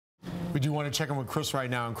We do want to check in with Chris right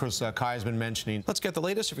now, and Chris, Kai has been mentioning. Let's get the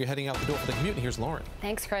latest if you're heading out the door for the commute. And here's Lauren.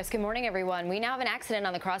 Thanks, Chris. Good morning, everyone. We now have an accident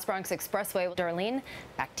on the Cross Bronx Expressway. Darlene,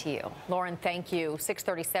 back to you. Lauren, thank you.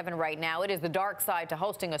 6:37 right now. It is the dark side to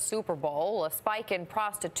hosting a Super Bowl, a spike in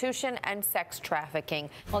prostitution and sex trafficking.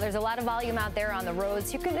 Well, there's a lot of volume out there on the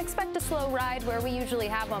roads. You can expect a slow ride where we usually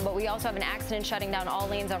have one, but we also have an accident shutting down all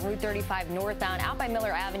lanes on Route 35 northbound out by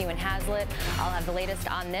Miller Avenue in Hazlitt. I'll have the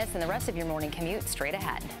latest on this and the rest of your morning commute straight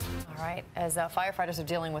ahead. All right, as firefighters are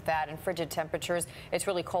dealing with that and frigid temperatures, it's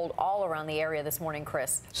really cold all around the area this morning,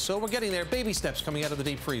 Chris. So we're getting there. Baby steps coming out of the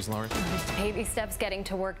deep freeze, Lauren. Baby steps getting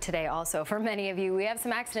to work today also for many of you. We have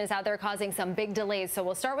some accidents out there causing some big delays. So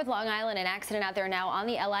we'll start with Long Island. An accident out there now on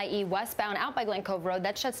the LIE westbound out by Glen Cove Road.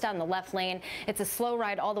 That shuts down the left lane. It's a slow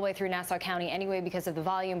ride all the way through Nassau County anyway because of the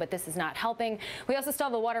volume, but this is not helping. We also still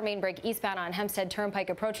have a water main break eastbound on Hempstead Turnpike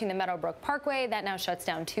approaching the Meadowbrook Parkway. That now shuts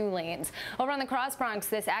down 2 lanes. Over on the Cross Bronx,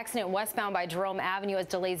 this accident westbound by Jerome Avenue has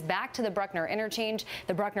delays back to the Bruckner interchange.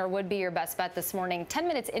 The Bruckner would be your best bet this morning. 10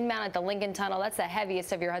 minutes inbound at the Lincoln Tunnel. That's the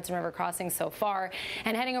heaviest of your Hudson River crossings so far.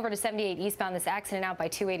 And heading over to 78 eastbound, this accident out by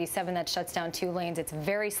 287 that shuts down 2 lanes. It's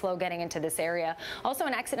very slow getting into this area. Also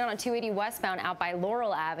an accident on 280 westbound out by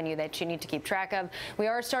Laurel Avenue that you need to keep track of. We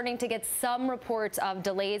are starting to get some reports of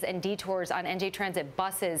delays and detours on NJ Transit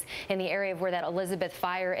buses in the area of where that Elizabeth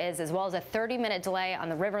fire is, as well as a 30-minute delay on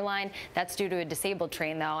the River Line. That's due to a disabled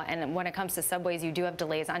train, though. And when it comes to subways, you do have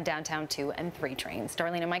delays on downtown 2 and 3 trains.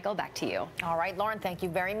 Darlene and Michael, back to you. All right, Lauren, thank you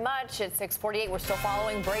very much. It's 6:48. We're still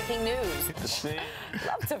following breaking news.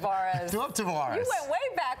 Love Tavares. Love Tavares. You went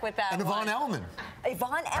way back with that And one. Yvonne Elliman.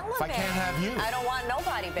 Yvonne Elliman. If I can't have you. I don't want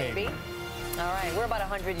nobody, baby. All right, we're about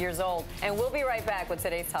 100 years old, and we'll be right back with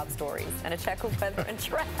today's top stories and a check of weather and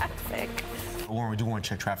traffic. Lauren, we do want to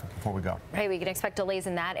check traffic before we go. Right, we can expect delays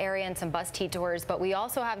in that area and some bus detours, but we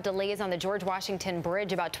also have delays on the George Washington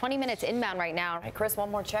Bridge, about 20 minutes inbound right now. All right, Chris,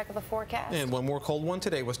 one more check of the forecast. And one more cold one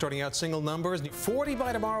today. We're starting out single numbers. 40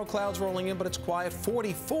 by tomorrow, clouds rolling in, but it's quiet.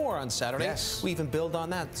 44 on Saturday. Yes. We even build on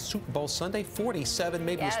that. Super Bowl Sunday, 47.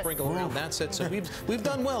 Maybe we sprinkle around. That's it. So we've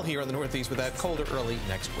done well here in the Northeast with that colder early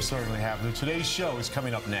next week. We certainly have. Today's show is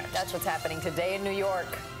coming up next. That's what's happening today in New York.